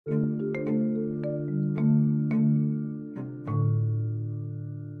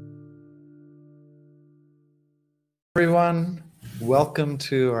Everyone. Welcome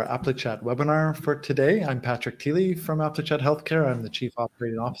to our ApplyChat webinar for today. I'm Patrick Thiele from ApplyChat Healthcare. I'm the Chief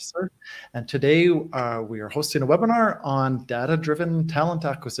Operating Officer. And today we are hosting a webinar on data-driven talent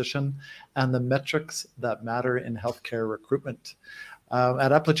acquisition and the metrics that matter in healthcare recruitment.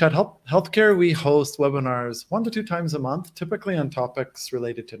 At ApplyChat Healthcare, we host webinars 1 to 2 times a month, typically on topics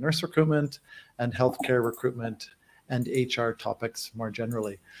related to nurse recruitment and healthcare recruitment and HR topics more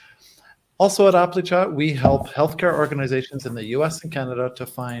generally. Also at ApplyChat, we help healthcare organizations in the US and Canada to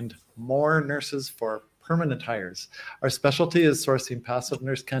find more nurses for permanent hires. Our specialty is sourcing passive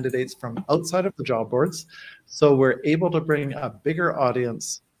nurse candidates from outside of the job boards, so we're able to bring a bigger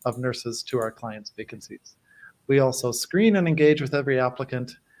audience of nurses to our clients' vacancies. We also screen and engage with every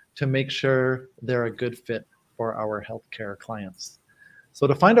applicant to make sure they're a good fit for our healthcare clients. So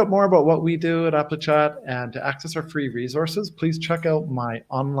to find out more about what we do at ApplyChat and to access our free resources, please check out my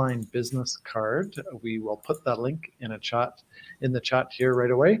online business card. We will put that link in the chat here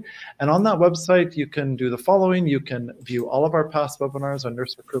right away. And on that website, you can do the following. You can view all of our past webinars on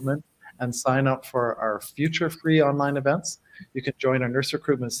nurse recruitment and sign up for our future free online events. You can join our Nurse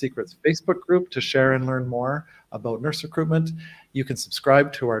Recruitment Secrets Facebook group to share and learn more about nurse recruitment. You can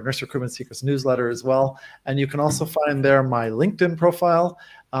subscribe to our Nurse Recruitment Secrets newsletter as well. And you can also find there my LinkedIn profile.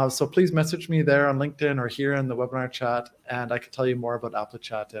 So please message me there on LinkedIn or here in the webinar chat, and I can tell you more about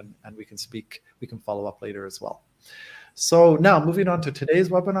ApplyChat and we can follow up later as well. So now moving on to today's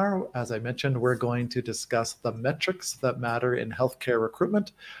webinar, as I mentioned, we're going to discuss the metrics that matter in healthcare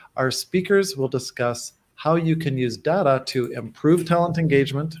recruitment. Our speakers will discuss how you can use data to improve talent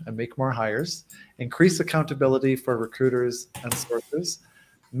engagement and make more hires, increase accountability for recruiters and sources,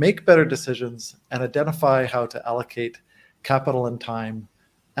 make better decisions, and identify how to allocate capital and time,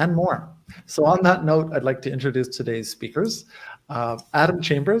 and more. So on that note, I'd like to introduce today's speakers. Adam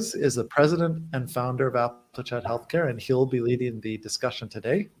Chambers is the president and founder of ApplyChat Healthcare, and he'll be leading the discussion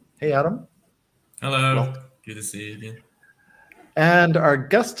today. Hey, Adam. Hello. Welcome. Good to see you again. And our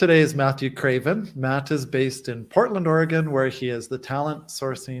guest today is Matthew Craven. Matt is based in Portland, Oregon, where he is the talent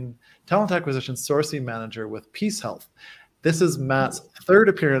acquisition sourcing manager with PeaceHealth. This is Matt's third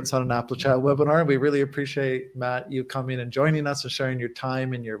appearance on an ApplyChat webinar. We really appreciate, Matt, you coming and joining us and sharing your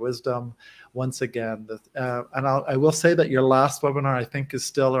time and your wisdom once again. And I will say that your last webinar, I think, is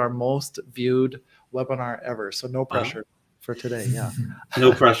still our most viewed webinar ever. So no pressure for today. Yeah.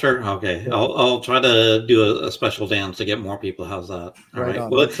 No pressure. Okay. Yeah. I'll try to do a special dance to get more people. How's that? All right.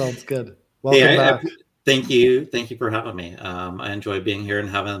 Well, that sounds good. Welcome back. Thank you for having me. I enjoy being here and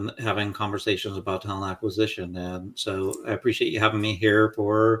having conversations about talent acquisition, and so I appreciate you having me here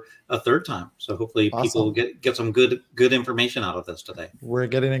for a third time. So hopefully people get some good information out of this today. We're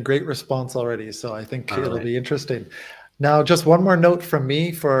getting a great response already, so I think it'll be interesting. Now, just one more note from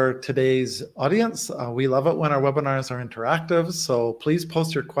me for today's audience. We love it when our webinars are interactive, so please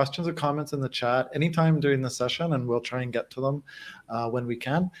post your questions or comments in the chat anytime during the session, and we'll try and get to them when we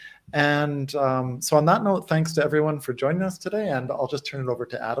can. And so on that note, thanks to everyone for joining us today, and I'll just turn it over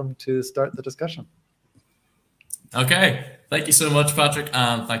to Adam to start the discussion. Okay, thank you so much, Patrick,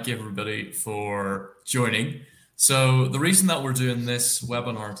 and thank you everybody for joining. So the reason that we're doing this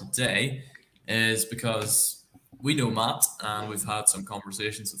webinar today is because we know Matt, and we've had some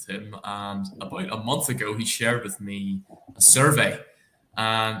conversations with him, and about a month ago, he shared with me a survey.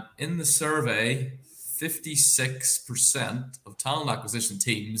 And in the survey, 56% of talent acquisition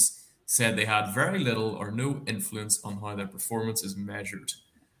teams said they had very little or no influence on how their performance is measured.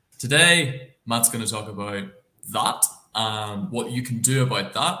 Today, Matt's going to talk about that and what you can do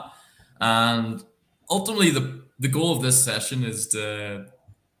about that. And ultimately, the goal of this session is to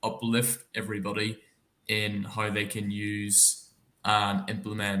uplift everybody in how they can use and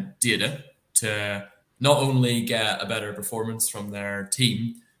implement data to not only get a better performance from their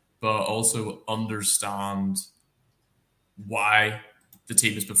team, but also understand why the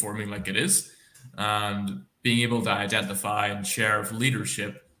team is performing like it is, and being able to identify and share with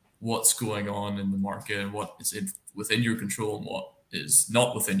leadership what's going on in the market and what is within your control and what is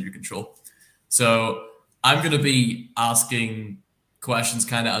not within your control. So I'm going to be asking questions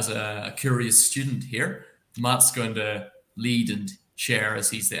kind of as a curious student here. Matt's going to lead and share as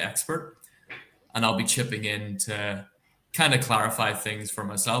he's the expert, and I'll be chipping in to kind of clarify things for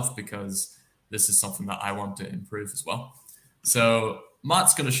myself because this is something that I want to improve as well. So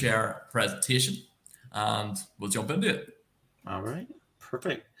Matt's going to share a presentation and we'll jump into it. All right,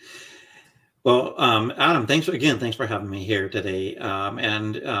 perfect. Well, Adam, thanks for having me here today.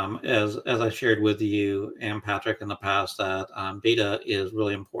 As I shared with you and Patrick in the past, that data is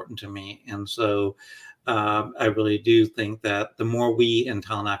really important to me, and so I really do think that the more we in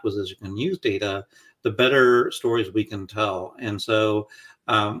talent acquisition can use data, the better stories we can tell. And so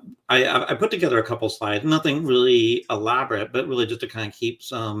I put together a couple slides, nothing really elaborate, but really just to kind of keep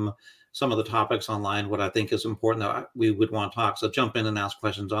some of the topics online, what I think is important that we would want to talk. So jump in and ask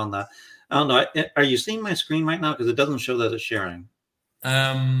questions on that. I don't know. Are you seeing my screen right now? Because it doesn't show that it's sharing.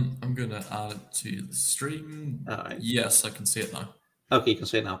 I'm going to add it to the stream. Right. Yes, I can see it now. Okay, you can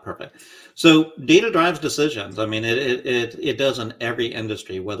see it now. Perfect. So data drives decisions. I mean, it does in every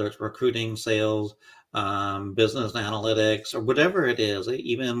industry, whether it's recruiting, sales, business analytics, or whatever it is.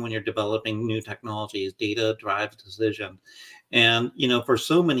 Even when you're developing new technologies, data drives decision. And for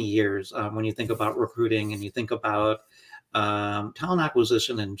so many years, when you think about recruiting and you think about talent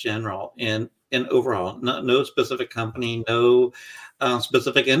acquisition in general and overall, no specific company, no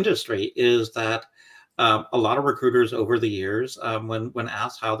specific industry, is that a lot of recruiters over the years, when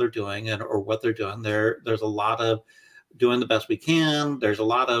asked how they're doing or what they're doing, there's a lot of doing the best we can. There's a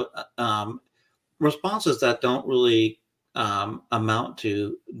lot of responses that don't really amount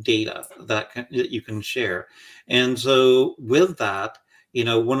to data that you can share. And so with that,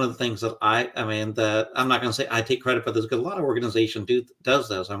 one of the things that that I'm not going to say I take credit for this, because a lot of organizations does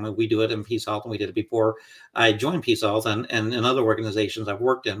this. I mean, we do it in PeaceHealth, and we did it before I joined PeaceHealth, and in other organizations I've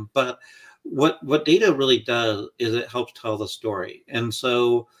worked in. But what data really does is it helps tell the story. And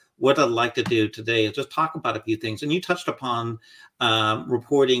so what I'd like to do today is just talk about a few things. And you touched upon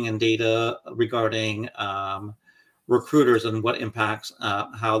reporting and data regarding recruiters and what impacts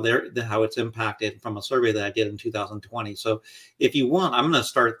how it's impacted from a survey that I did in 2020. So if you want, I'm going to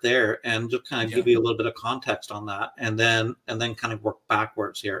start there and just kind of give you a little bit of context on that, and then kind of work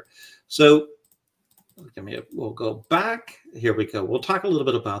backwards here. So we'll go back. Here we go. We'll talk a little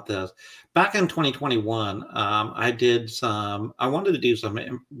bit about this. Back in 2021, I wanted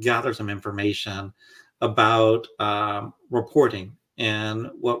to gather some information about reporting and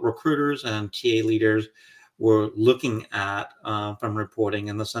what recruiters and TA leaders were looking at from reporting,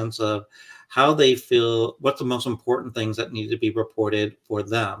 in the sense of how they feel, what's the most important things that need to be reported for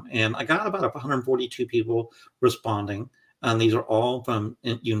them. And I got about 142 people responding. And these are all from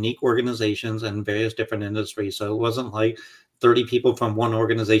unique organizations and various different industries. So it wasn't like 30 people from one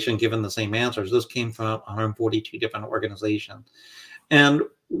organization giving the same answers. This came from 142 different organizations. And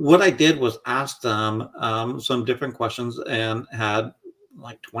what I did was ask them some different questions, and had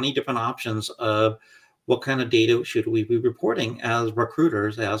like 20 different options of what kind of data should we be reporting as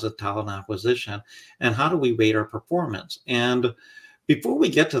recruiters, as a talent acquisition, and how do we rate our performance. And before we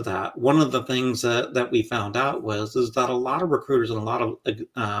get to that, one of the things that we found out is that a lot of recruiters and a lot of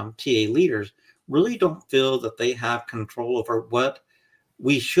TA leaders really don't feel that they have control over what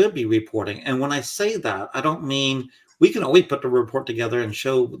we should be reporting. And when I say that, I don't mean we can always put the report together and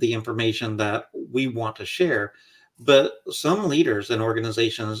show the information that we want to share. But some leaders and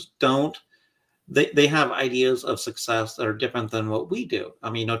organizations don't. They have ideas of success that are different than what we do. I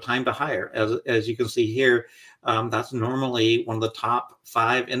mean, time to hire, as you can see here, that's normally one of the top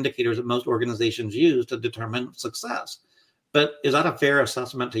 5 indicators that most organizations use to determine success. But is that a fair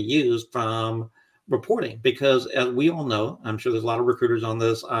assessment to use from reporting? Because as we all know, I'm sure there's a lot of recruiters on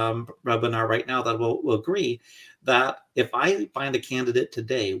this webinar right now that will agree that if I find a candidate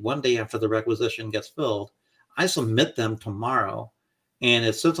today, one day after the requisition gets filled, I submit them tomorrow, and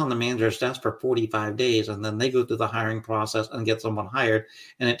it sits on the manager's desk for 45 days, and then they go through the hiring process and get someone hired,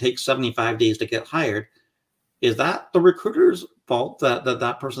 and it takes 75 days to get hired. Is that the recruiter's fault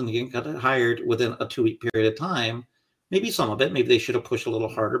that person didn't get hired within a 2-week period of time? Maybe some of it. Maybe they should have pushed a little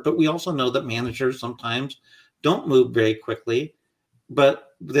harder. But we also know that managers sometimes don't move very quickly. But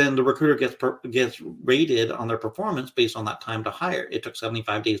then the recruiter gets rated on their performance based on that time to hire. It took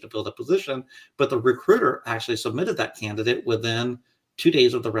 75 days to fill the position, but the recruiter actually submitted that candidate within 2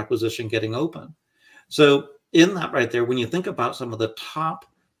 days of the requisition getting open. So in that right there, when you think about some of the top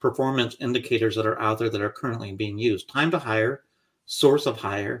performance indicators that are out there that are currently being used, time to hire, source of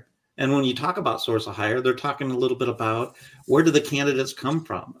hire. And when you talk about source of hire, they're talking a little bit about where do the candidates come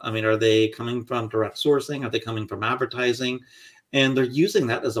from? I mean, are they coming from direct sourcing? Are they coming from advertising? And they're using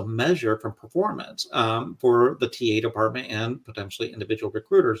that as a measure for performance for the TA department and potentially individual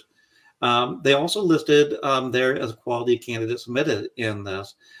recruiters. They also listed there as quality candidates submitted in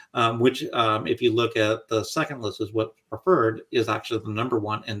this, which if you look at the second list is what preferred is actually the number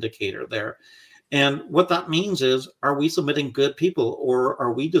 1 indicator there. And what that means is, are we submitting good people, or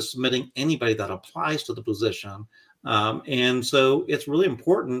are we just submitting anybody that applies to the position? And so it's really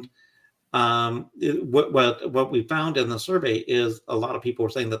important. What we found in the survey is a lot of people were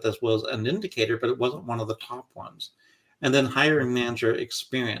saying that this was an indicator, but it wasn't one of the top ones. And then hiring manager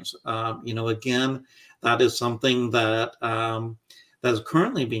experience. Again, that is something that is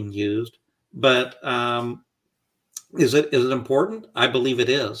currently being used, But is it important? I believe it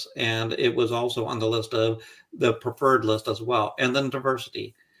is, and it was also on the list of the preferred list as well, and then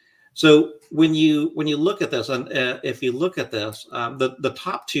diversity. So when you look at this, and if you look at this, the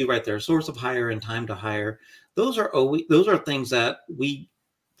top two right there, source of hire and time to hire, those are things that we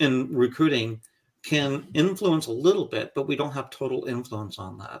in recruiting can influence a little bit, but we don't have total influence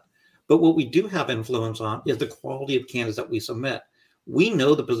on that. But what we do have influence on is the quality of candidates that we submit. We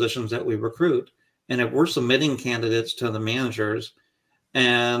know the positions that we recruit, and if we're submitting candidates to the managers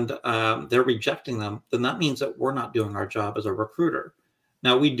and they're rejecting them, then that means that we're not doing our job as a recruiter.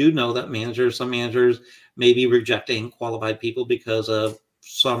 Now, we do know that some managers may be rejecting qualified people because of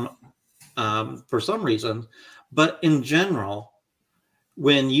for some reason, but in general,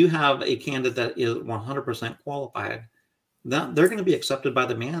 when you have a candidate that is 100% qualified, that they're going to be accepted by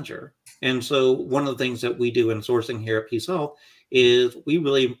the manager. And so one of the things that we do in sourcing here at PeaceHealth is we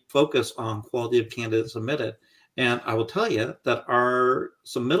really focus on quality of candidates submitted. And I will tell you that our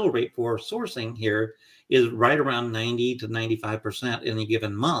submittal rate for sourcing here is right around 90 to 95% in a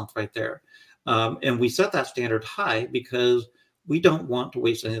given month right there. And we set that standard high because we don't want to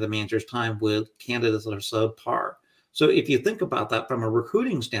waste any of the manager's time with candidates that are subpar. So if you think about that from a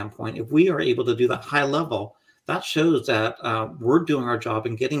recruiting standpoint, if we are able to do that high level, that shows that we're doing our job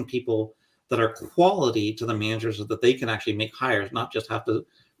in getting people that are quality to the managers so that they can actually make hires, not just have to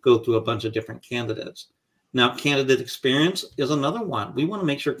go through a bunch of different candidates. Now, candidate experience is another one. We want to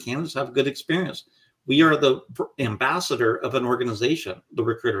make sure candidates have good experience. We are the ambassador of an organization, the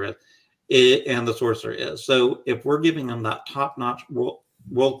recruiter is, and the sourcer is. So if we're giving them that top-notch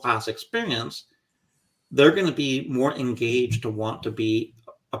world-class experience, they're going to be more engaged to want to be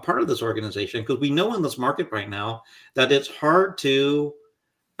a part of this organization, because we know in this market right now that it's hard to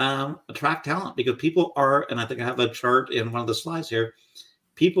attract talent, because people are, and I think I have a chart in one of the slides here,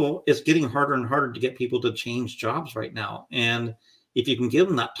 it's getting harder and harder to get people to change jobs right now. And if you can give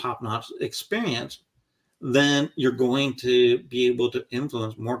them that top-notch experience, then you're going to be able to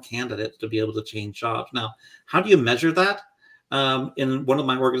influence more candidates to be able to change jobs. Now, how do you measure that? In one of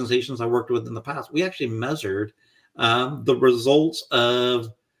my organizations I worked with in the past, we actually measured the results of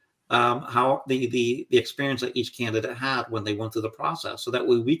how the experience that each candidate had when they went through the process. So that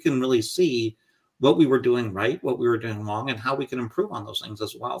way we can really see what we were doing right, what we were doing wrong, and how we can improve on those things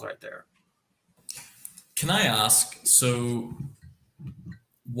as well right there. Can I ask, so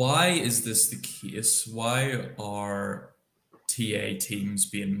why is this the case? Why are TA teams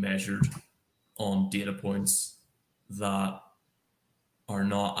being measured on data points that are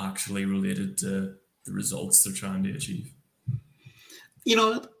not actually related to the results they're trying to achieve? You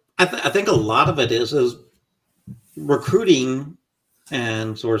know, I think a lot of it is recruiting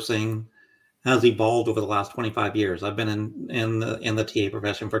and sourcing has evolved over the last 25 years. I've been in the TA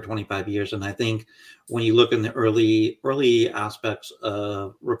profession for 25 years, and I think when you look in the early aspects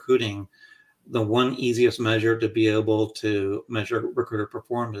of recruiting, the one easiest measure to be able to measure recruiter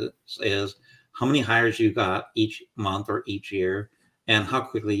performance is how many hires you got each month or each year, and how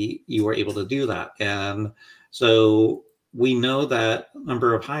quickly you were able to do that. And so we know that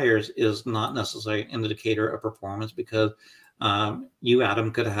number of hires is not necessarily an indicator of performance, because you,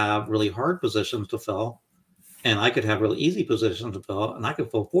 Adam, could have really hard positions to fill, and I could have really easy positions to fill, and I could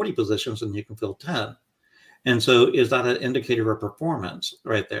fill 40 positions and you can fill 10. And so is that an indicator of performance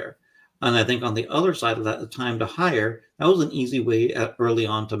right there? And I think on the other side of that, the time to hire, that was an easy way early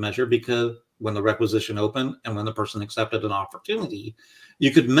on to measure, because when the requisition opened and when the person accepted an opportunity,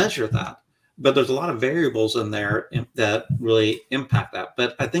 you could measure that. But there's a lot of variables in there that really impact that.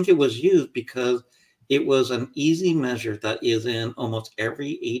 But I think it was used because it was an easy measure that is in almost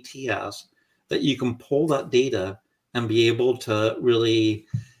every ATS, that you can pull that data and be able to really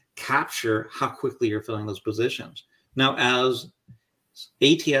capture how quickly you're filling those positions. Now, as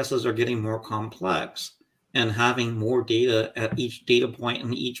ATSs are getting more complex and having more data at each data point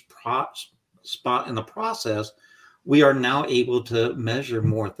and each spot in the process, we are now able to measure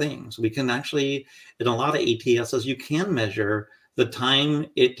more things. We can actually, in a lot of ATSs, you can measure the time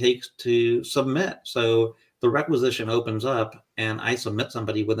it takes to submit. So the requisition opens up and I submit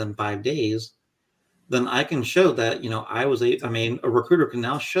somebody within 5 days, then I can show that, a recruiter can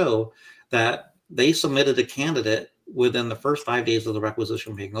now show that they submitted a candidate within the first 5 days of the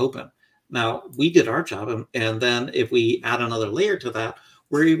requisition being open. Now, we did our job, and then if we add another layer to that,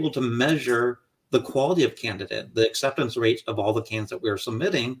 we're able to measure the quality of candidate. The acceptance rate of all the candidates that we're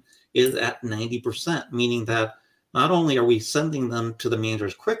submitting is at 90%, meaning that not only are we sending them to the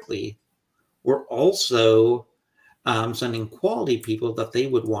managers quickly, we're also sending quality people that they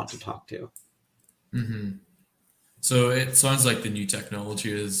would want to talk to. Mm-hmm. So it sounds like the new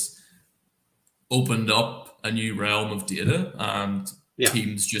technology is opened up a new realm of data, and Yeah.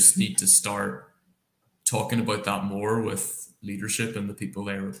 teams just need to start talking about that more with leadership and the people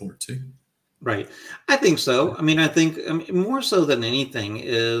they report to. Right. I think so. I mean, more so than anything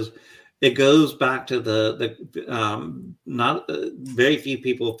is it goes back to not very few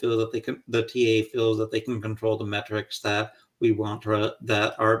people feel that the TA feels that they can control the metrics that we want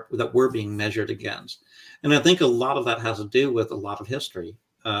that we're being measured against. And I think a lot of that has to do with a lot of history.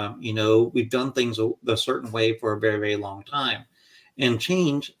 We've done things a certain way for a very, very long time. And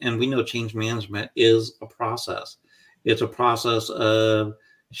we know change management is a process. It's a process of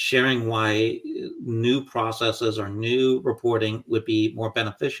sharing why new processes or new reporting would be more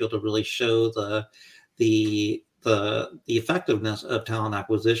beneficial to really show the effectiveness of talent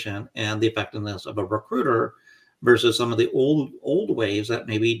acquisition and the effectiveness of a recruiter versus some of the old ways that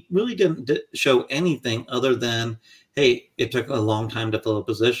maybe really didn't show anything other than, hey, it took a long time to fill a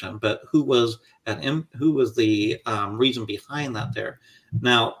position, but who was the reason behind that there?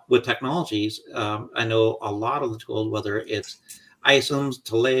 Now, with technologies, I know a lot of the tools, whether it's ISOMs,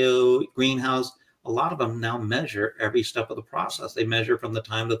 Taleo, Greenhouse, a lot of them now measure every step of the process. They measure from the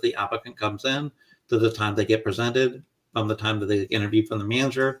time that the applicant comes in to the time they get presented, from the time that they interview from the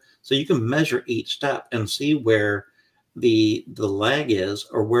manager. So you can measure each step and see where the lag is,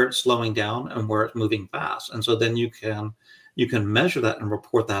 or where it's slowing down and where it's moving fast. And so then you can measure that and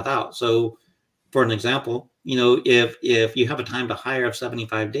report that out. So for an example, if you have a time to hire of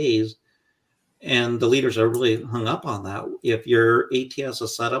 75 days, and the leaders are really hung up on that, if your ATS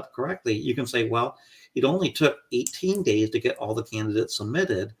is set up correctly, you can say, well, it only took 18 days to get all the candidates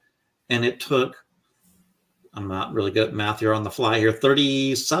submitted, and it took, I'm not really good at math here on the fly here,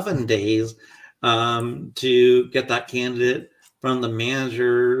 37 days to get that candidate from the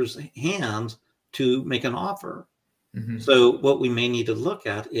manager's hands to make an offer. Mm-hmm. So what we may need to look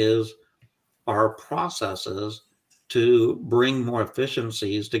at is our processes to bring more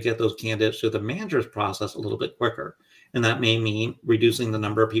efficiencies to get those candidates through the manager's process a little bit quicker. And that may mean reducing the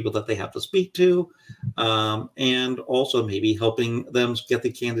number of people that they have to speak to, and also maybe helping them get the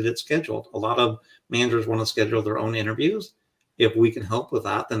candidates scheduled. A lot of managers want to schedule their own interviews. If we can help with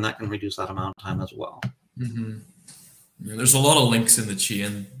that, then that can reduce that amount of time as well. Mm-hmm. Yeah, there's a lot of links in the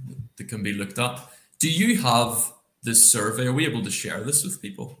chain that can be looked at. Do you have this survey? Are we able to share this with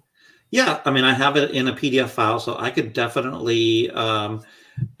people? Yeah, I mean, I have it in a PDF file, so I could definitely,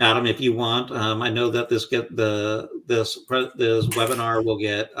 Adam, if you want. I know that this webinar will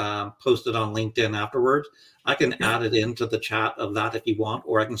get posted on LinkedIn afterwards. I can add it into the chat of that if you want,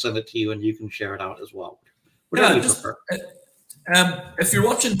 or I can send it to you and you can share it out as well. Whatever you prefer. If you're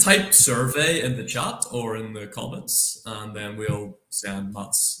watching, type survey in the chat or in the comments, and then we'll send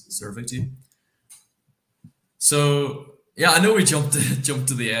Matt's survey to you. So. Yeah, I know we jumped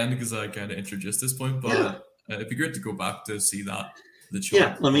to the end because I kind of introduced this point, but it'd be great to go back to see that the chart.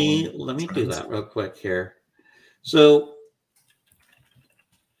 Yeah, let me do that real quick here. So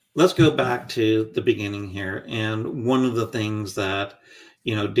let's go back to the beginning here, and one of the things that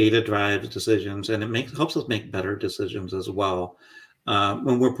data drives decisions, and it helps us make better decisions as well.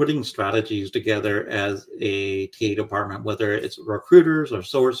 When we're putting strategies together as a TA department, whether it's recruiters or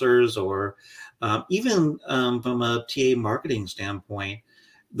sourcers or even from a TA marketing standpoint,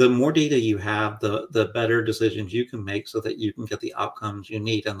 the more data you have, the better decisions you can make so that you can get the outcomes you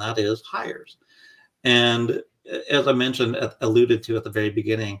need, and that is hires. And as I mentioned, alluded to at the very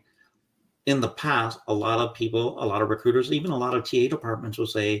beginning, in the past, a lot of recruiters, even a lot of TA departments will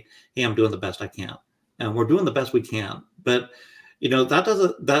say, hey, I'm doing the best I can. And we're doing the best we can. But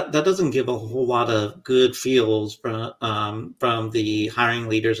that doesn't give a whole lot of good feels from the hiring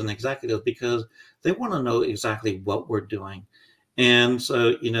leaders and executives, because they want to know exactly what we're doing. And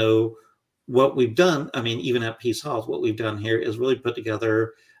so, what we've done, I mean, even at PeaceHealth, what we've done here is really put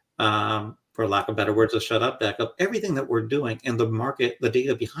together, for lack of better words, a shut up deck of everything that we're doing and the market, the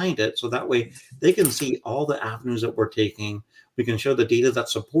data behind it. So that way they can see all the avenues that we're taking. We can show the data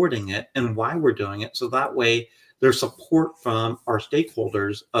that's supporting it and why we're doing it. So that way there's support from our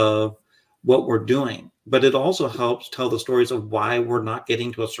stakeholders of what we're doing. But it also helps tell the stories of why we're not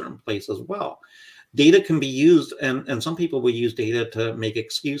getting to a certain place as well. Data can be used, and some people will use data to make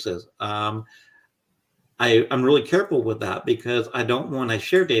excuses. I'm really careful with that, because I don't want to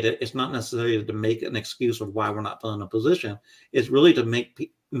share data. It's not necessarily to make an excuse of why we're not filling a position. It's really to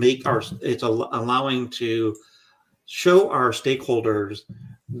it's allowing to show our stakeholders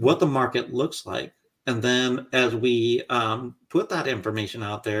what the market looks like. And then as we put that information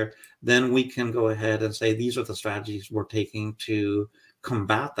out there, then we can go ahead and say, these are the strategies we're taking to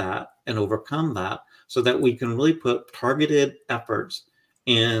combat that and overcome that, so that we can really put targeted efforts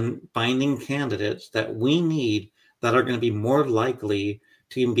in finding candidates that we need that are going to be more likely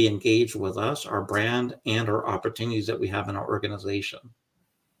to even be engaged with us, our brand, and our opportunities that we have in our organization.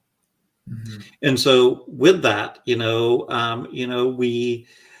 And so with that, we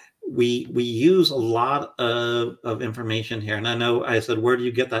use a lot of information here. And I know I said, where do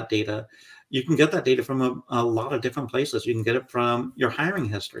you get that data? You can get that data from a lot of different places. You can get it from your hiring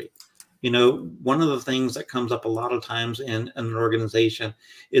history. One of the things that comes up a lot of times in an organization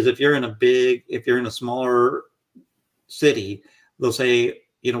is if you're in a smaller city, they'll say,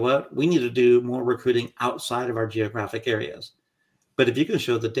 you know what, we need to do more recruiting outside of our geographic areas. But if you can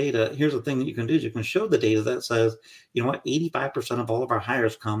show the data, here's the thing that you can do is you can show the data that says, you know what, 85% of all of our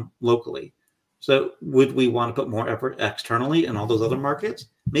hires come locally. So would we want to put more effort externally in all those other markets?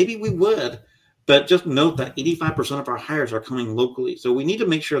 Maybe we would, but just note that 85% of our hires are coming locally. So we need to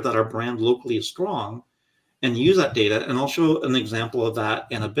make sure that our brand locally is strong and use that data. And I'll show an example of that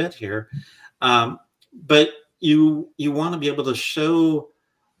in a bit here. But you want to be able to show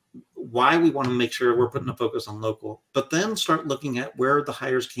why we want to make sure we're putting a focus on local, but then start looking at where the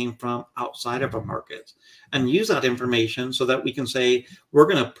hires came from outside of our markets and use that information so that we can say, we're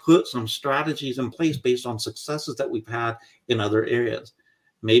going to put some strategies in place based on successes that we've had in other areas.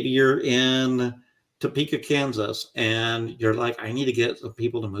 Maybe you're in Topeka, Kansas, and you're like, I need to get some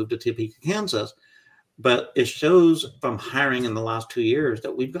people to move to Topeka, Kansas. But it shows from hiring in the last 2 years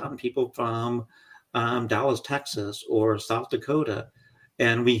that we've gotten people from Dallas, Texas, or South Dakota.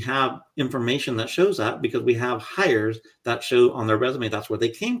 And we have information that shows that because we have hires that show on their resume that's where they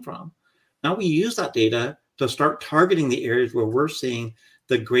came from. Now we use that data to start targeting the areas where we're seeing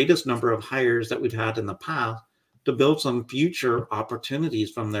the greatest number of hires that we've had in the past to build some future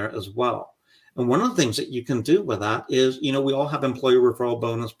opportunities from there as well. And one of the things that you can do with that is, we all have employee referral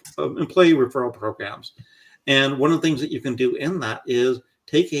programs. And one of the things that you can do in that is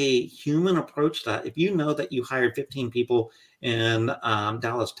take a human approach to that. If you know that you hired 15 people in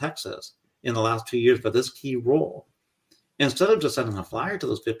Dallas, Texas in the last 2 years for this key role, instead of just sending a flyer to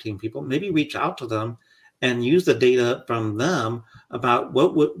those 15 people, maybe reach out to them and use the data from them about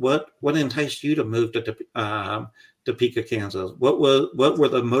what enticed you to move to Topeka, Kansas. What were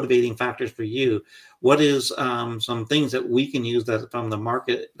the motivating factors for you? What is some things that we can use that from the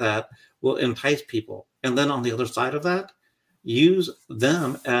market that will entice people? And then on the other side of that, use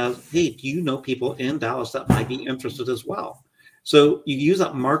them as, hey, do you know people in Dallas that might be interested as well? So you use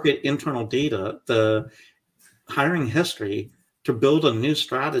that market internal data, the hiring history, to build a new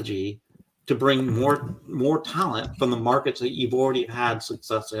strategy to bring more talent from the markets that you've already had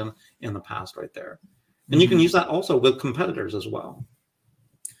success in the past right there. And you can use that also with competitors as well.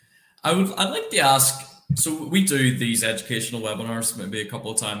 I'd like to ask, so we do these educational webinars maybe a couple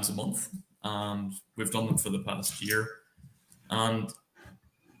of times a month, and we've done them for the past year. And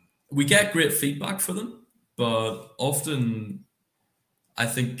we get great feedback for them, but often I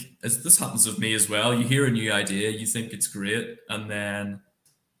think, as this happens with me as well, you hear a new idea, you think it's great, and then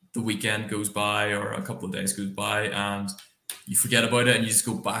the weekend goes by or a couple of days goes by and you forget about it and you just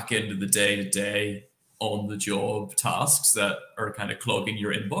go back into the day-to-day on-the-job tasks that are kind of clogging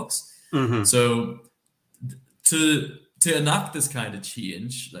your inbox. So to enact this kind of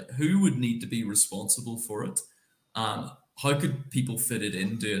change, like, who would need to be responsible for it? How could people fit it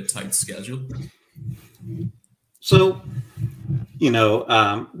into a tight schedule? So,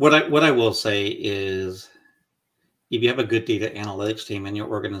 what I will say is, if you have a good data analytics team in your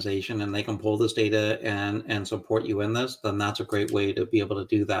organization and they can pull this data and support you in this, then that's a great way to be able to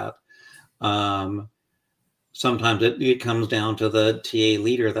do that. Sometimes it comes down to the TA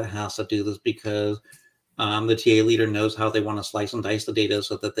leader that has to do this because the TA leader knows how they want to slice and dice the data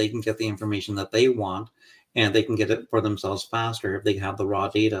so that they can get the information that they want and they can get it for themselves faster if they have the raw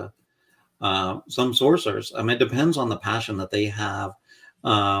data. Some sourcers, it depends on the passion that they have.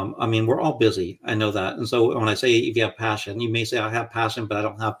 We're all busy. I know that. And so when I say if you have passion, you may say, I have passion, but I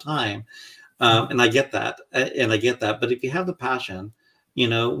don't have time. And I get that. But if you have the passion,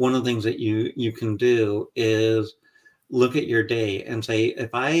 one of the things that you can do is look at your day and say, if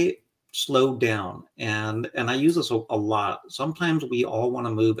I slow down, and I use this a lot. Sometimes we all want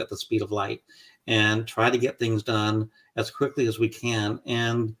to move at the speed of light and try to get things done as quickly as we can.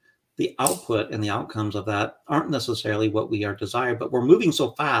 And the output and the outcomes of that aren't necessarily what we are desired, but we're moving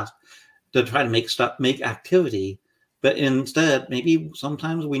so fast to try to make activity. But instead, maybe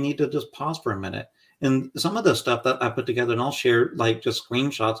sometimes we need to just pause for a minute. And some of the stuff that I put together, and I'll share like just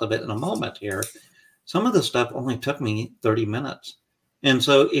screenshots of it in a moment here. Some of the stuff only took me 30 minutes. And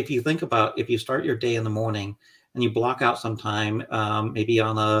so if you think about, if you start your day in the morning and you block out some time, maybe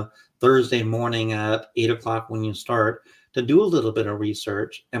on a Thursday morning at 8 o'clock when you start, to do a little bit of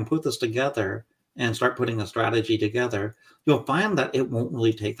research and put this together and start putting a strategy together, you'll find that it won't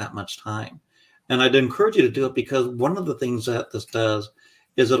really take that much time. And I'd encourage you to do it, because one of the things that this does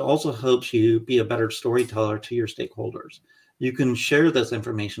is it also helps you be a better storyteller to your stakeholders. You can share this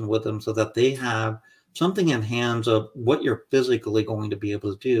information with them so that they have something in hands of what you're physically going to be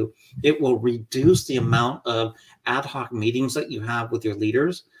able to do. It will reduce the amount of ad hoc meetings that you have with your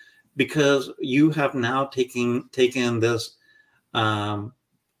leaders, because you have now taken this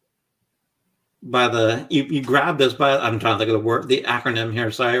you grab this by, I'm trying to think of the word, the acronym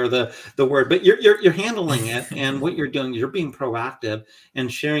here, sorry, or the word, but you're handling it, and what you're doing is you're being proactive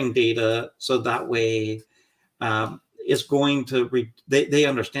and sharing data, so that way it's going to they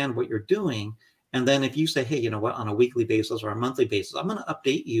understand what you're doing. And then if you say, hey, you know what, on a weekly basis or a monthly basis, I'm going to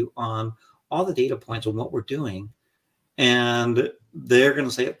update you on all the data points on what we're doing, and they're going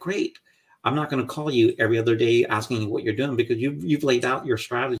to say, great. I'm not going to call you every other day asking you what you're doing, because you've laid out your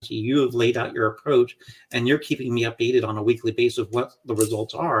strategy, you have laid out your approach, and you're keeping me updated on a weekly basis what the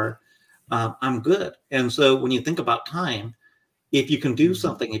results are. I'm good. And so when you think about time, if you can do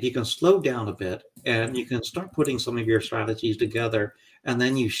something, if you can slow down a bit and you can start putting some of your strategies together, and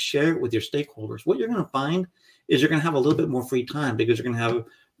then you share it with your stakeholders, what you're going to find is you're going to have a little bit more free time, because you're going to have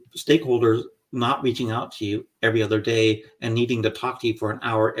stakeholders not reaching out to you every other day and needing to talk to you for an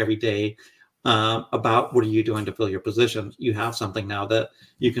hour every day about what are you doing to fill your positions. You have something now that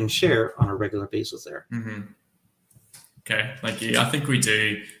you can share on a regular basis there. Okay, thank you. I think we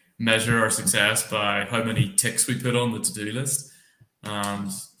do measure our success by how many ticks we put on the to-do list and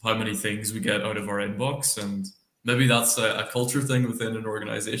how many things we get out of our inbox. And maybe that's a culture thing within an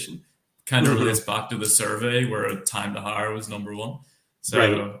organization. Kind of relates back to the survey where time to hire was number one.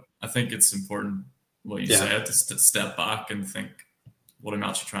 So I think it's important what you said, to step back and think, what I'm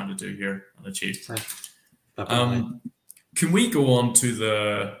actually trying to do here and achieve. Can we go on to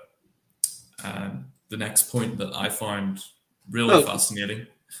the next point that I found really fascinating?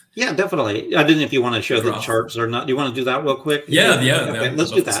 Yeah, definitely. I didn't know if you want to show the charts or not. Do you want to do that real quick? Yeah. Okay,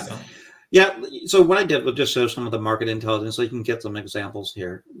 let's do that. Yeah. So what I did was just show some of the market intelligence, so you can get some examples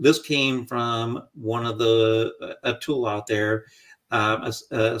here. This came from one of a tool out there, a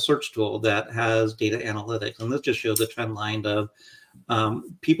search tool that has data analytics, and this just shows the trend line of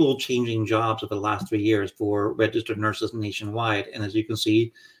people changing jobs over the last 3 years for registered nurses nationwide. And as you can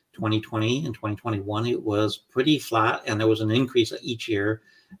see, 2020 and 2021, it was pretty flat, and there was an increase each year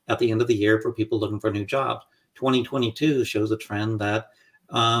at the end of the year for people looking for new jobs. 2022 shows a trend that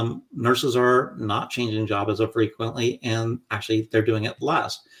nurses are not changing jobs as frequently, and actually they're doing it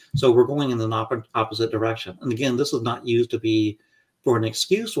less. So we're going in an opposite direction. And again, this is not used to be for an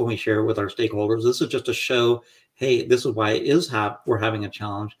excuse when we share with our stakeholders. This is just to show, hey, this is why we're having a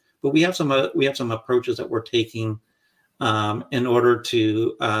challenge. But we have some approaches that we're taking in order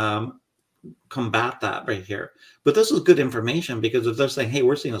to combat that right here. But this is good information, because if they're saying, hey,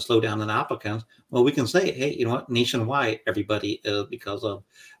 we're seeing a slowdown in applicants, well, we can say, hey, you know what, nationwide, everybody is, because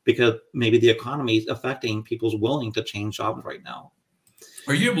maybe the economy is affecting people's willing to change jobs right now.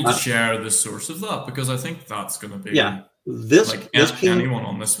 Are you able to share the source of that? Because I think that's going to be anyone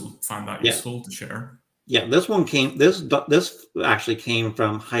on this will find that useful to share. Yeah, this actually came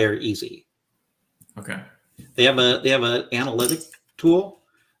from Hire Easy. Okay. They have an analytic tool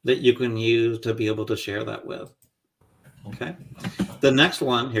that you can use to be able to share that with. Okay. The next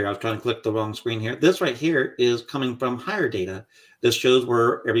one here, I was trying to click the wrong screen here. This right here is coming from Hire Data. This shows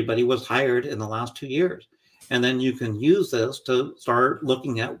where everybody was hired in the last 2 years. And then you can use this to start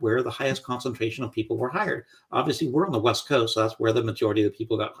looking at where the highest concentration of people were hired. Obviously, we're on the West Coast, so that's where the majority of the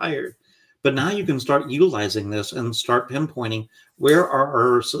people got hired. But now you can start utilizing this and start pinpointing where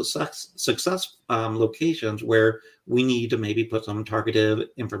are our success locations where we need to maybe put some targeted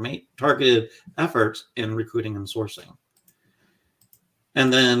efforts in recruiting and sourcing.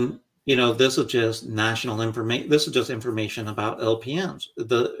 And then, this is just national information. This is just information about LPNs.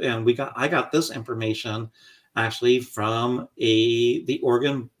 I got this information actually from the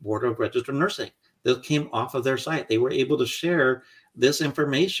Oregon Board of Registered Nursing. This came off of their site. They were able to share this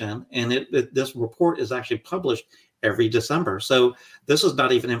information, and this report is actually published every December. So this is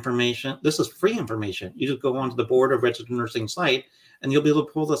not even information. This is free information. You just go onto the Board of Registered Nursing site, and you'll be able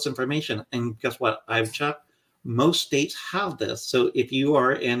to pull this information. And guess what? I've checked. Most states have this. So if you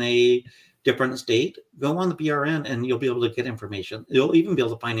are in a different state, go on the BRN, and you'll be able to get information. You'll even be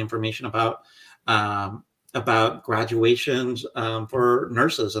able to find information about graduations for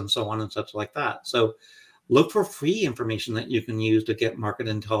nurses and so on and such like that. So look for free information that you can use to get market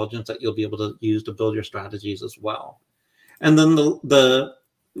intelligence that you'll be able to use to build your strategies as well. And then the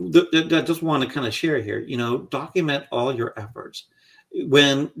I just want to kind of share here, document all your efforts.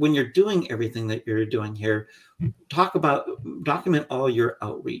 When you're doing everything that you're doing here, document all your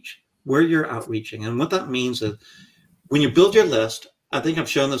outreach, where you're outreaching. And what that means is when you build your list, I think I've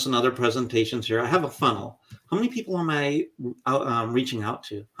shown this in other presentations here. I have a funnel. How many people am I reaching out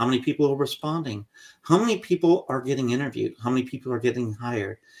to? How many people are responding? How many people are getting interviewed? How many people are getting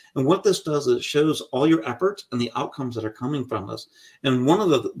hired? And what this does is it shows all your efforts and the outcomes that are coming from this. And one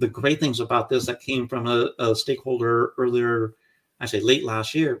of the great things about this that came from a stakeholder earlier, I say late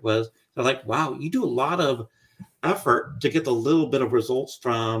last year, was they're like, wow, you do a lot of effort to get a little bit of results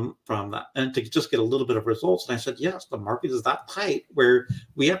from that, and to just get a little bit of results. And I said, yes, the market is that tight where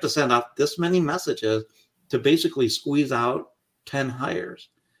we have to send out this many messages to basically squeeze out 10 hires.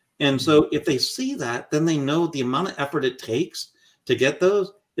 And so if they see that, then they know the amount of effort it takes to get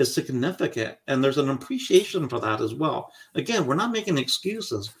those is significant. And there's an appreciation for that as well. Again, we're not making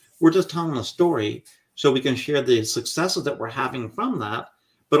excuses. We're just telling a story so we can share the successes that we're having from that,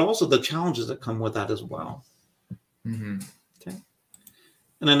 but also the challenges that come with that as well. Mm-hmm. Okay.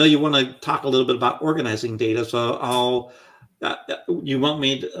 And I know you want to talk a little bit about organizing data. So you want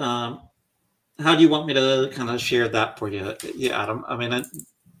me to, how do you want me to kind of share that for you? Yeah, Adam. I mean,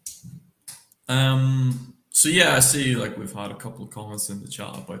 so yeah, I see like we've had a couple of comments in the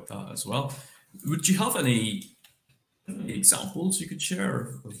chat about that as well. Would you have any examples you could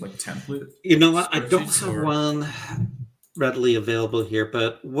share of like template? You know what? I don't have one readily available here,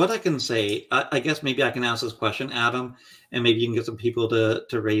 but what I can say, I guess maybe I can ask this question, Adam, and maybe you can get some people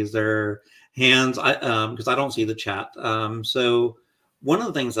to raise their hands. Because I don't see the chat. So one of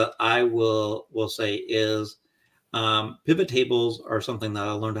the things that I will say is pivot tables are something that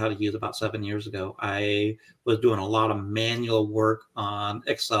I learned how to use about 7 years ago. I was doing a lot of manual work on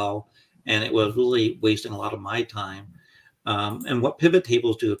Excel, and it was really wasting a lot of my time. And what pivot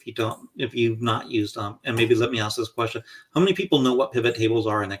tables do, if you've not used them, and maybe let me ask this question: how many people know what pivot tables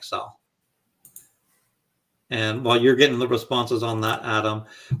are in Excel? And while you're getting the responses on that, Adam,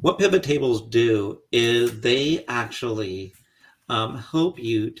 what pivot tables do is they actually help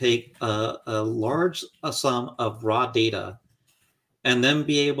you take a large sum of raw data and then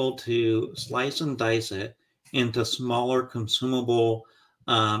be able to slice and dice it into smaller consumable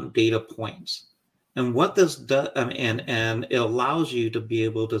data points. And what this does, and it allows you to be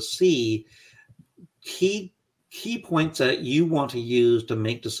able to see key points that you want to use to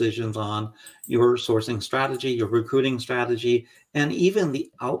make decisions on your sourcing strategy, your recruiting strategy, and even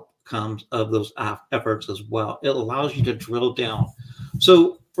the outcomes of those efforts as well. It allows you to drill down.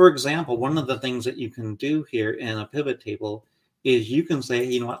 So, for example, one of the things that you can do here in a pivot table is you can say,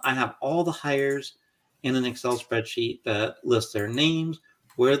 you know what, I have all the hires in an Excel spreadsheet that lists their names,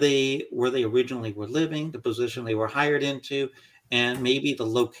 where they originally were living, the position they were hired into, and maybe the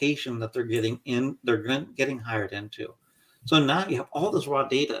location that they're getting hired into. So now you have all this raw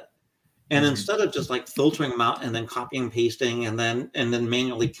data. And instead of just like filtering them out and then copying and pasting and then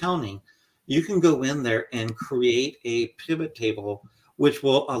manually counting, you can go in there and create a pivot table, which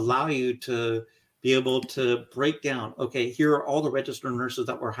will allow you to be able to break down, okay, here are all the registered nurses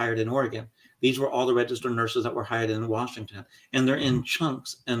that were hired in Oregon. These were all the registered nurses that were hired in Washington, and they're in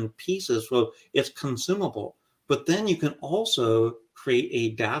chunks and pieces, so it's consumable. But then you can also create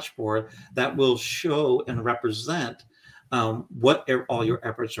a dashboard that will show and represent what all your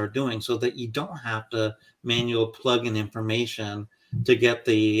efforts are doing, so that you don't have to manual plug in information to get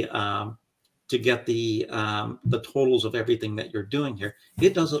the totals of everything that you're doing here.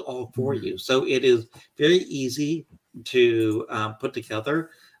 It does it all for you. So it is very easy to put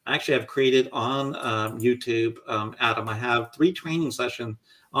together. Actually, I've created on YouTube, Adam, I have 3 training sessions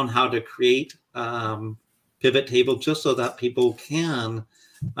on how to create pivot table, just so that people can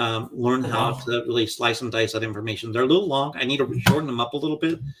learn how to really slice and dice that information. They're a little long. I need to shorten them up a little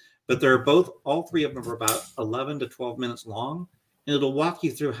bit, but all 3 of them are about 11 to 12 minutes long. And it'll walk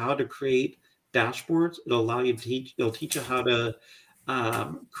you through how to create dashboards. It'll allow you to it'll teach you how to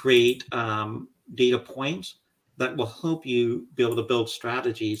create data points that will help you be able to build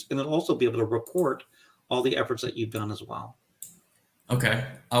strategies, and it'll also be able to report all the efforts that you've done as well. Okay,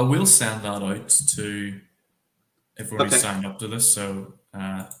 I will send that out to everyone who signed up to this, so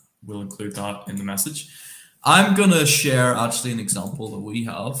we'll include that in the message. I'm gonna share actually an example that we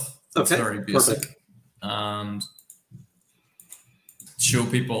have that's very basic and show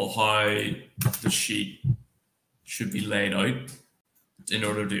people how the sheet should be laid out in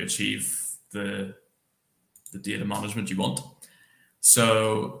order to achieve the data management you want.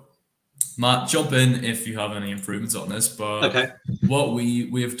 So Matt, jump in if you have any improvements on this, but what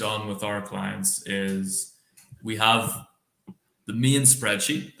we have done with our clients is we have the main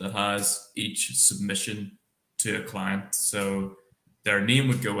spreadsheet that has each submission to a client. So their name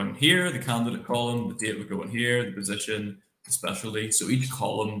would go in here, the candidate column, the date would go in here, the position, the specialty. So each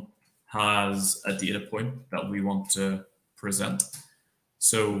column has a data point that we want to present.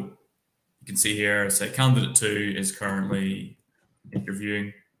 So you can see here, say candidate 2 is currently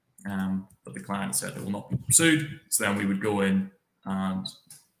interviewing, but the client said it will not be pursued. So then we would go in and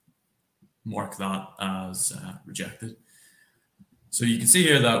mark that as rejected. So you can see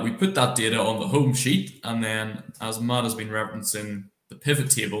here that we put that data on the home sheet, and then as Matt has been referencing, the pivot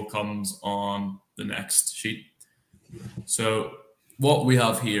table comes on the next sheet. So what we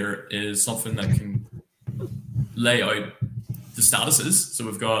have here is something that can lay out the statuses. So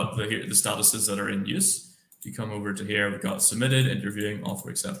we've got the statuses that are in use. If you come over to here, we've got submitted, interviewing, offer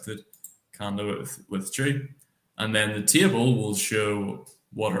accepted, candidate withdrew. And then the table will show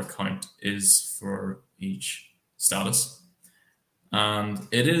what our count is for each status. And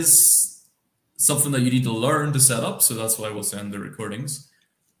it is something that you need to learn to set up. So that's why we'll send the recordings.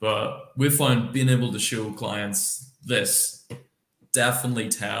 But we've found being able to show clients this definitely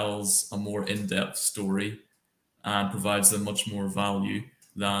tells a more in-depth story and provides them much more value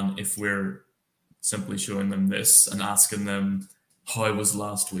than if we're simply showing them this and asking them, how was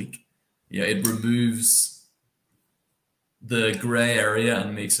last week? Yeah, it removes the gray area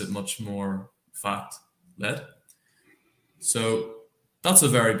and makes it much more fact-led. So that's a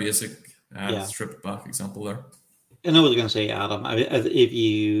very basic stripped back example there. And I was going to say, Adam,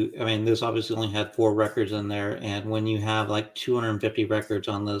 this obviously only had 4 records in there. And when you have like 250 records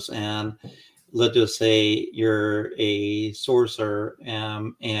on this, and let's just say you're a sourcer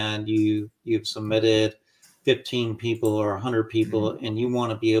and you've submitted 15 people or 100 people, and you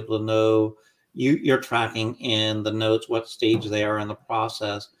want to be able to know, you're tracking in the notes what stage they are in the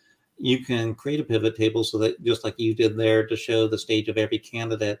process. You can create a pivot table so that, just like you did there, to show the stage of every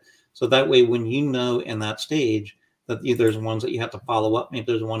candidate. So that way, when you know in that stage that there's ones that you have to follow up, maybe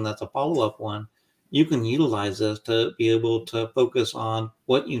there's one that's a follow-up one, you can utilize this to be able to focus on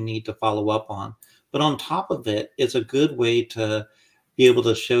what you need to follow up on. But on top of it, it's a good way to be able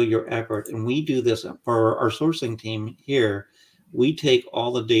to show your effort. And we do this for our sourcing team here. We take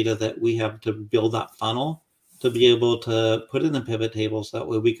all the data that we have to build that funnel to be able to put in the pivot table, so that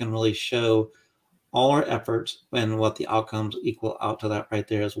way we can really show all our efforts and what the outcomes equal out to that right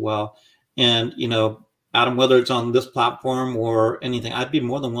there as well. And, Adam, whether it's on this platform or anything, I'd be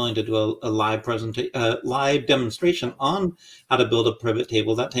more than willing to do a live presentation, live demonstration on how to build a pivot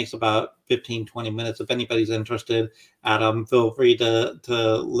table. That takes about 15, 20 minutes. If anybody's interested, Adam, feel free to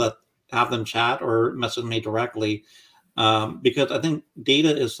have them chat or message me directly, because I think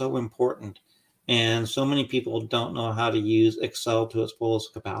data is so important. And so many people don't know how to use Excel to its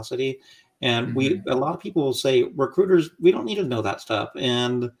fullest capacity. And a lot of people will say, recruiters, we don't need to know that stuff.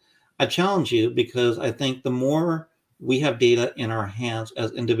 And I challenge you, because I think the more we have data in our hands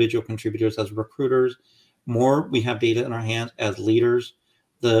as individual contributors, as recruiters, more we have data in our hands as leaders,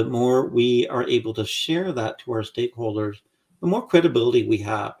 the more we are able to share that to our stakeholders, the more credibility we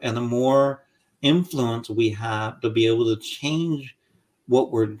have and the more influence we have to be able to change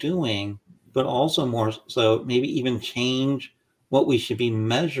what we're doing, but also more so maybe even change what we should be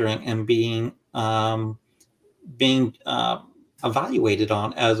measuring and being evaluated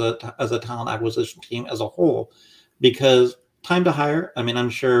on as a talent acquisition team as a whole. Because time to hire, I'm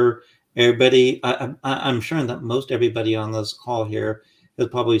sure everybody, I'm sure that most everybody on this call here has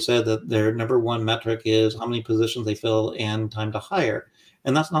probably said that their number one metric is how many positions they fill and time to hire.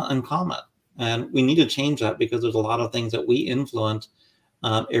 And that's not uncommon. And we need to change that, because there's a lot of things that we influence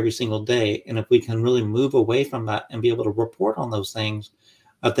every single day. And if we can really move away from that and be able to report on those things,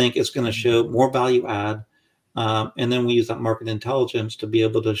 I think it's going to show more value add. And then we use that market intelligence to be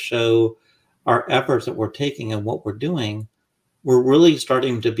able to show our efforts that we're taking and what we're doing. We're really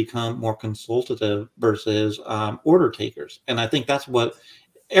starting to become more consultative versus order takers. And I think that's what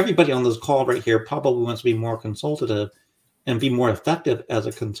everybody on this call right here probably wants to be, more consultative and be more effective as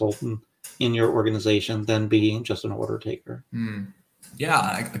a consultant in your organization than being just an order taker. Yeah,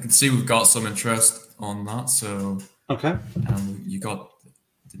 I can see we've got some interest on that. So okay, you got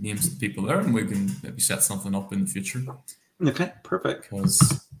the names of the people there, and we can maybe set something up in the future. Okay, perfect.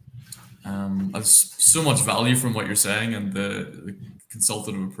 Because there's so much value from what you're saying, and the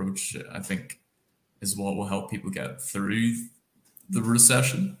consultative approach, I think, is what will help people get through the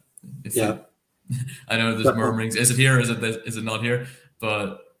recession. I know there's murmurings. Is it here? Is it not here?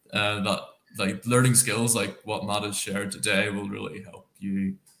 But that, like, learning skills like what Matt has shared today will really help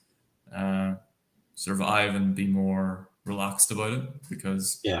you survive and be more relaxed about it,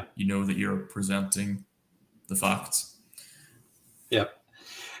 because you know that you're presenting the facts. Yep.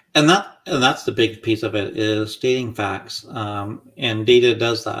 And that's the big piece of it, is stating facts. And data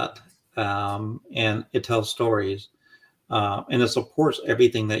does that. And it tells stories. And it supports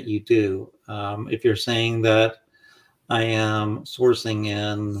everything that you do. If you're saying that I am sourcing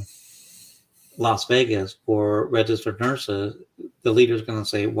in Las Vegas for registered nurses, the leader's going to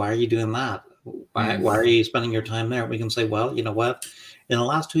say, why are you doing that? Why are you spending your time there? We can say, well, you know what? In the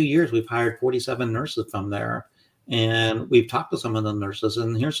last 2 years, we've hired 47 nurses from there. And we've talked to some of the nurses,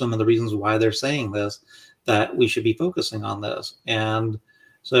 and here's some of the reasons why they're saying this, that we should be focusing on this. And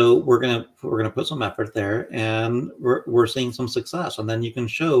so we're gonna put some effort there, and we're seeing some success. And then you can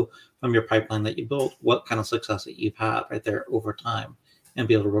show from your pipeline that you built what kind of success that you've had right there over time, and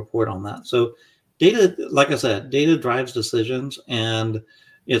be able to report on that. So data, like I said, data drives decisions, and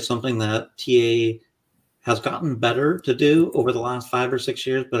it's something that TA has gotten better to do over the last 5 or 6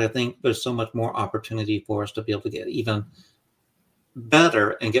 years, but I think there's so much more opportunity for us to be able to get even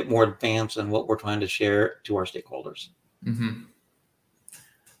better and get more advanced in what we're trying to share to our stakeholders. Mm-hmm.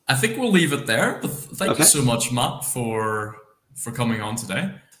 I think we'll leave it there, but thank you so much, Matt, for coming on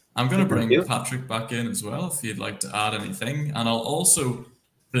today. I'm going to bring Patrick back in as well, if you'd like to add anything. And I'll also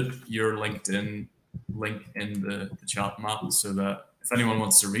put your LinkedIn link in the chat, Matt, so that if anyone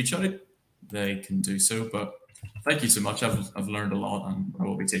wants to reach out, they can do so. But thank you so much. I've learned a lot, and I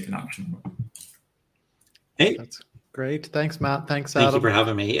will be taking action. Hey, that's great. Thanks, Matt. Thanks, Adam. Thank you for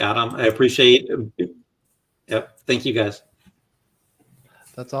having me, Adam. I appreciate it. Yep. Thank you, guys.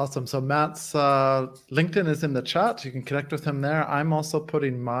 That's awesome. So Matt's LinkedIn is in the chat. You can connect with him there. I'm also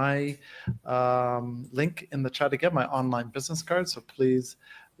putting my link in the chat again, my online business card. So please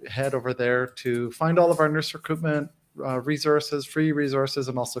head over there to find all of our nurse recruitment resources, free resources,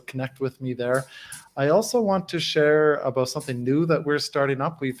 and also connect with me there. I also want to share about something new that we're starting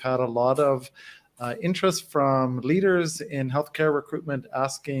up. We've had a lot of interest from leaders in healthcare recruitment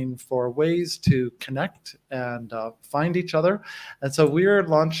asking for ways to connect and find each other. And so we're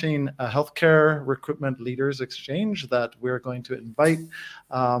launching a healthcare recruitment leaders exchange that we're going to invite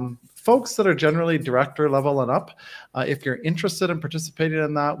folks that are generally director level and up. If you're interested in participating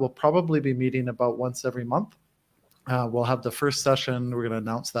in that, we'll probably be meeting about once every month. We'll have the first session. We're going to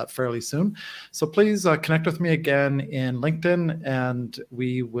announce that fairly soon. So please connect with me again in LinkedIn, and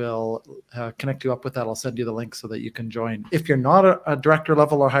we will connect you up with that. I'll send you the link so that you can join. If you're not a director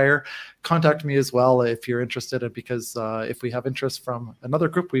level or higher, contact me as well if you're interested, because if we have interest from another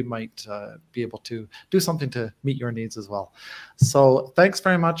group, we might be able to do something to meet your needs as well. So thanks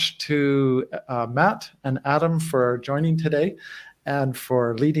very much to Matt and Adam for joining today and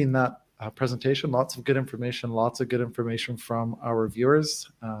for leading that presentation. Lots of good information from our viewers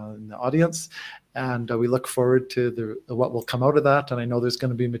in the audience, and we look forward to what will come out of that. And I know there's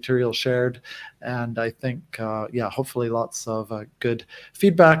going to be material shared, and I think hopefully lots of good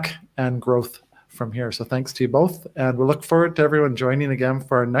feedback and growth from here. So thanks to you both, and we look forward to everyone joining again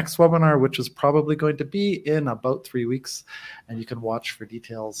for our next webinar, which is probably going to be in about 3 weeks, and you can watch for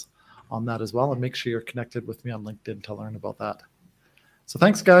details on that as well, and make sure you're connected with me on LinkedIn to learn about that. So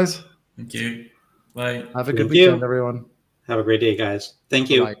thanks, guys. Thank you. Bye. Have a good weekend, everyone. Have a great day, guys. Thank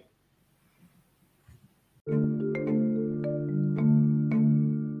you. Bye.